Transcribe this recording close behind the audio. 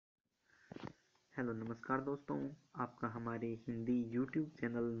Hello नमस्कार दोस्तों, आपका हमारे हिंदी यूट्यूब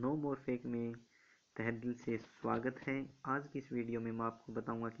चैनल नो मोर फेक में तहे दिल से स्वागत है। आज की इस वीडियो में मैं आपको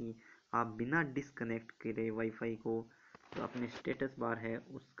बताऊंगा कि आप बिना डिस्कनेक्ट करे वाईफाई को जो अपने स्टेटस बार है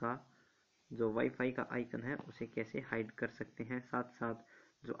उसका जो वाईफाई का आइकन है उसे कैसे हाइड कर सकते हैं। साथ साथ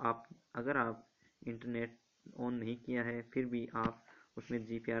जो अगर आप इंटरनेट ऑन नहीं किया है फिर भी आप उसमें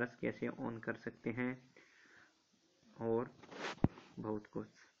जीपीआरएस कैसे ऑन कर सकते हैं और बहुत कुछ।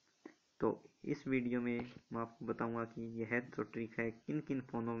 तो इस वीडियो में मैं आपको बताऊंगा कि यह जो ट्रिक है किन किन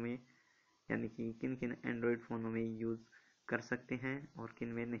फ़ोनों में यानी कि किन किन एंड्रॉयड फ़ोनों में यूज़ कर सकते हैं और किन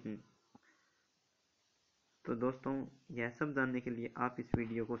में नहीं। तो दोस्तों, यह सब जानने के लिए आप इस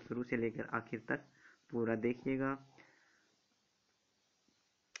वीडियो को शुरू से लेकर आखिर तक पूरा देखिएगा।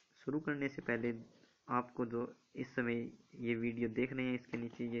 शुरू करने से पहले आपको जो इस समय ये वीडियो देख रहे हैं इसके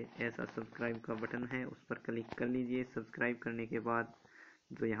नीचे ये ऐसा सब्सक्राइब का बटन है, उस पर क्लिक कर लीजिए। सब्सक्राइब करने के बाद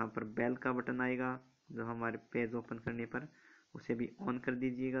जो यहाँ पर बेल का बटन आएगा जो हमारे पेज ओपन करने पर उसे भी ऑन कर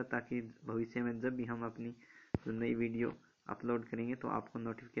दीजिएगा, ताकि भविष्य में जब भी हम अपनी जो नई वीडियो अपलोड करेंगे तो आपको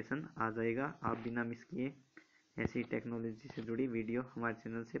नोटिफिकेशन आ जाएगा। आप बिना मिस किए ऐसी टेक्नोलॉजी से जुड़ी वीडियो हमारे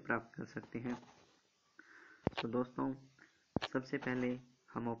चैनल से प्राप्त कर सकते हैं। तो दोस्तों, सबसे पहले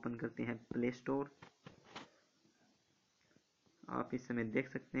हम ओपन करते हैं प्ले स्टोर। आप इस समय देख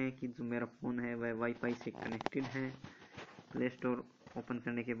सकते हैं कि जो मेरा फ़ोन है वह वाईफाई से कनेक्टेड है। प्ले स्टोर ओपन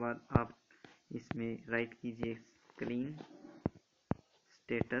करने के बाद आप इसमें राइट कीजिए क्लीन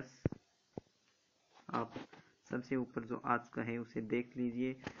स्टेटस। आप सबसे ऊपर जो आज का है उसे देख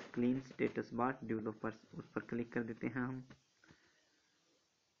लीजिए, क्लीन स्टेटस बार डेवलपर्स, उस पर क्लिक कर देते हैं हम।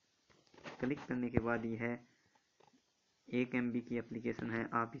 क्लिक करने के बाद यह 1 MB की एप्लीकेशन है,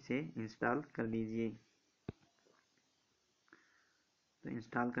 आप इसे इंस्टॉल कर लीजिए। तो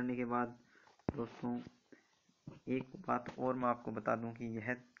इंस्टॉल करने के बाद दोस्तों एक बात और मैं आपको बता दूं कि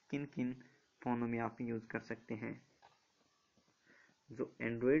यह किन किन फ़ोनों में आप यूज़ कर सकते हैं। जो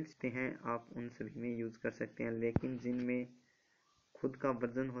एंड्रॉयड से हैं आप उन सभी में यूज़ कर सकते हैं, लेकिन जिनमें खुद का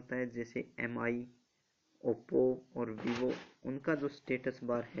वर्जन होता है जैसे MI, ओप्पो और vivo, उनका जो स्टेटस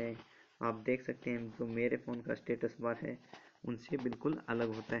बार है आप देख सकते हैं जो मेरे फ़ोन का स्टेटस बार है उनसे बिल्कुल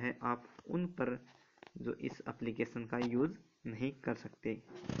अलग होता है। आप उन पर जो इस एप्लीकेशन का यूज़ नहीं कर सकते।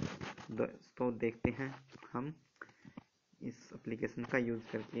 दोस्तों देखते हैं हम इस एप्लीकेशन का यूज़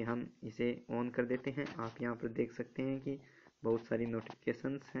करके हम इसे ऑन कर देते हैं। आप यहाँ पर देख सकते हैं कि बहुत सारी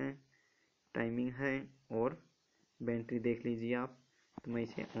नोटिफिकेशंस हैं, टाइमिंग है और बैटरी देख लीजिए आप। तो मैं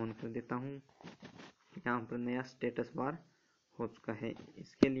इसे ऑन कर देता हूँ। यहाँ पर नया स्टेटस बार हो चुका है।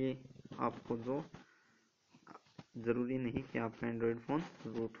 इसके लिए आपको जो ज़रूरी नहीं कि आपका एंड्रॉयड फ़ोन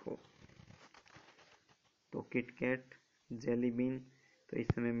रूट हो। तो किटकैट जेली बीन, तो इस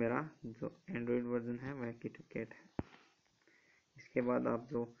समय मेरा जो एंड्रॉयड वर्जन है वह किटकैट है। इसके बाद आप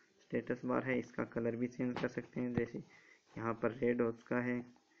जो स्टेटस बार है इसका कलर भी चेंज कर सकते हैं। जैसे यहाँ पर रेड हो चुका है,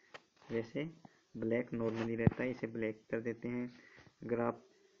 वैसे ब्लैक नॉर्मली रहता है, इसे ब्लैक कर देते हैं। अगर आप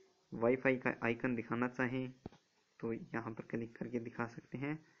वाईफाई का आइकन दिखाना चाहें तो यहाँ पर क्लिक करके दिखा सकते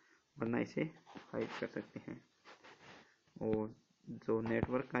हैं, वरना इसे हाइड कर सकते हैं। और जो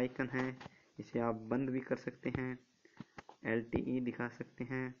नेटवर्क आइकन है इसे आप बंद भी कर सकते हैं, LTE दिखा सकते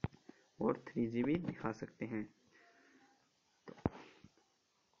हैं और 3G भी दिखा सकते हैं। तो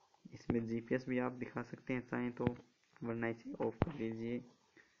इसमें GPS भी आप दिखा सकते हैं चाहें तो, वरना इसे ऑफ कर लीजिए।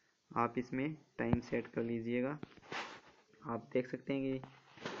 आप इसमें टाइम सेट कर लीजिएगा। आप देख सकते हैं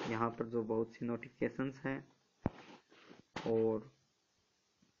कि यहाँ पर जो बहुत सी नोटिफिकेशंस हैं और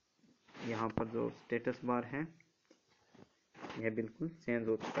यहाँ पर जो स्टेटस बार है यह बिल्कुल चेंज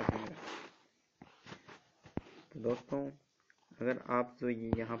हो चुका है मेरा। तो दोस्तों, अगर आप जो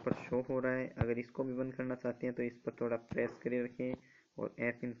ये यहाँ पर शो हो रहा है अगर इसको भी बंद करना चाहते हैं तो इस पर थोड़ा प्रेस करके रखें और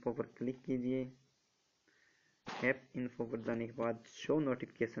ऐप इन्फो पर क्लिक कीजिए। ऐप इन्फो पर जाने के बाद शो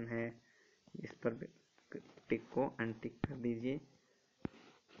नोटिफिकेशन है, इस पर टिक को अनटिक कर दीजिए।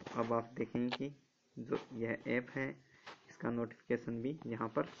 अब आप देखेंगे कि जो यह ऐप है इसका नोटिफिकेशन भी यहाँ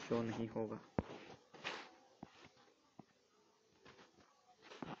पर शो नहीं होगा।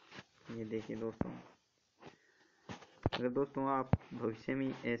 ये देखिए दोस्तों। अगर दोस्तों आप भविष्य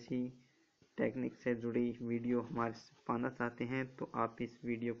में ऐसी टेक्निक से जुड़ी वीडियो हमारे से पाना चाहते हैं तो आप इस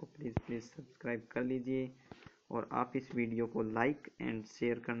वीडियो को प्लीज़ सब्सक्राइब कर लीजिए और आप इस वीडियो को लाइक एंड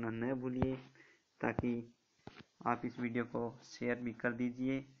शेयर करना न भूलिए, ताकि आप इस वीडियो को शेयर भी कर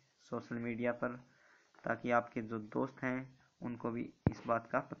दीजिए सोशल मीडिया पर, ताकि आपके जो दोस्त हैं उनको भी इस बात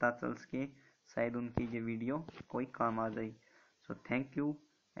का पता चल सके, शायद उनकी ये वीडियो कोई काम आ जाए। So thank you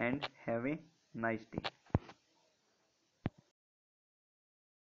and have a nice day.